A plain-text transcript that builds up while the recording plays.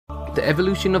The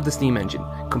evolution of the steam engine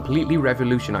completely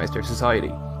revolutionized our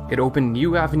society. It opened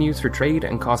new avenues for trade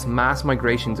and caused mass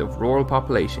migrations of rural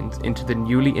populations into the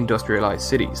newly industrialized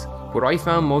cities. What I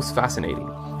found most fascinating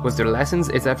was the lessons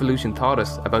its evolution taught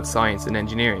us about science and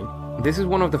engineering. This is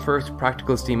one of the first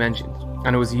practical steam engines,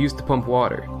 and it was used to pump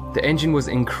water. The engine was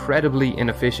incredibly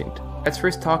inefficient. Let's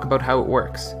first talk about how it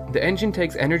works. The engine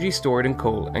takes energy stored in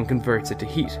coal and converts it to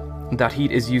heat. That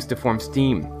heat is used to form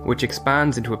steam, which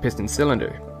expands into a piston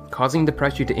cylinder, causing the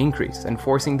pressure to increase and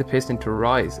forcing the piston to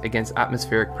rise against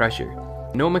atmospheric pressure.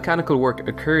 No mechanical work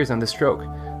occurs on the stroke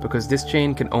because this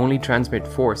chain can only transmit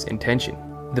force in tension.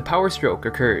 The power stroke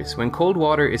occurs when cold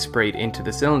water is sprayed into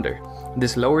the cylinder.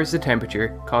 This lowers the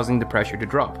temperature, causing the pressure to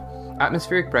drop.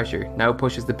 Atmospheric pressure now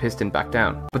pushes the piston back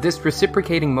down. But this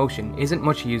reciprocating motion isn't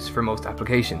much use for most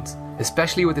applications,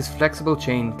 especially with this flexible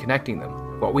chain connecting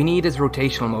them. What we need is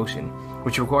rotational motion,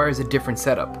 which requires a different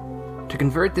setup. To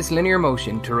convert this linear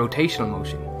motion to rotational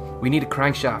motion, we need a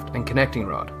crankshaft and connecting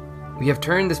rod. We have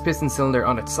turned this piston cylinder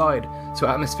on its side, so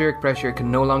atmospheric pressure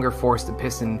can no longer force the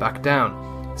piston back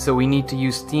down, so we need to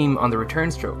use steam on the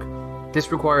return stroke.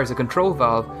 This requires a control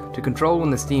valve to control when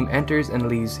the steam enters and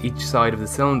leaves each side of the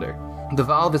cylinder. The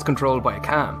valve is controlled by a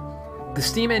cam. The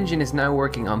steam engine is now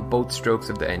working on both strokes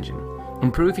of the engine,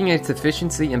 improving its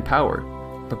efficiency and power.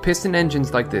 But piston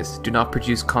engines like this do not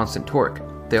produce constant torque.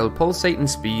 They'll pulsate in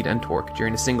speed and torque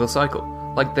during a single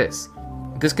cycle, like this.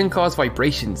 This can cause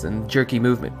vibrations and jerky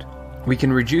movement. We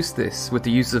can reduce this with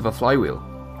the use of a flywheel,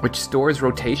 which stores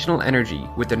rotational energy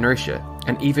with inertia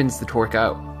and evens the torque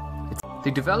out. The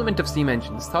development of steam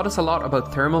engines taught us a lot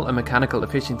about thermal and mechanical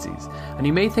efficiencies, and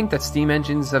you may think that steam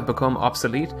engines have become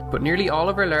obsolete, but nearly all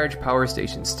of our large power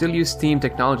stations still use steam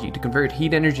technology to convert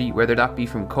heat energy, whether that be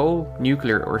from coal,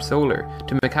 nuclear or solar,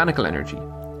 to mechanical energy.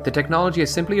 The technology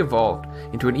has simply evolved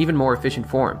into an even more efficient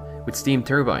form, with steam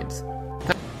turbines.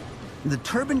 The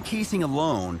turbine casing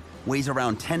alone weighs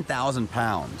around 10,000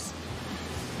 pounds.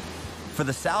 For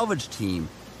the salvage team,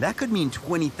 that could mean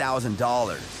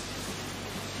 $20,000.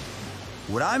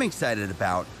 What I'm excited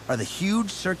about are the huge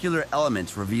circular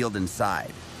elements revealed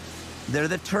inside. They're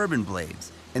the turbine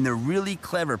blades, and they're really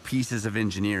clever pieces of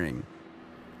engineering.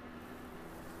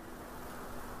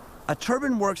 A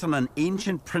turbine works on an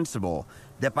ancient principle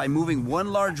that by moving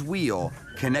one large wheel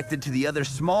connected to the other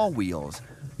small wheels,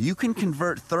 you can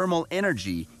convert thermal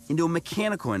energy into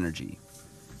mechanical energy,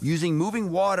 using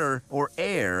moving water or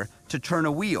air to turn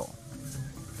a wheel.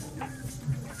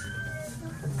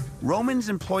 Romans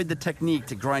employed the technique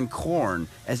to grind corn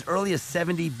as early as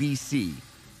 70 BC,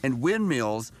 and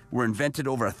windmills were invented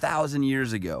over 1,000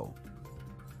 years ago.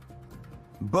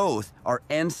 Both are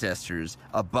ancestors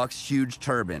of Buck's huge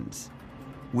turbines,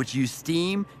 which use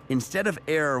steam instead of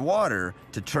air or water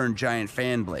to turn giant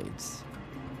fan blades.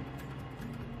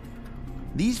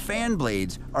 These fan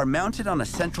blades are mounted on a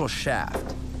central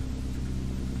shaft.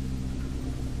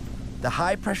 The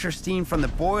high-pressure steam from the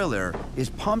boiler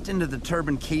is pumped into the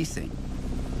turbine casing.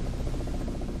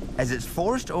 As it's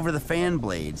forced over the fan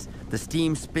blades, the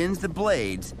steam spins the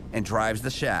blades and drives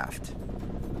the shaft.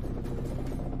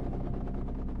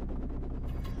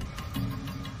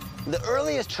 The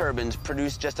earliest turbines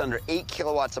produced just under 8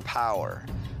 kilowatts of power,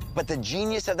 but the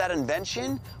genius of that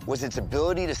invention was its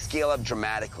ability to scale up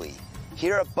dramatically.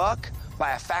 Here at Buck,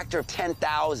 by a factor of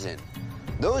 10,000.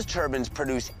 Those turbines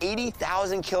produce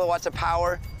 80,000 kilowatts of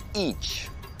power each.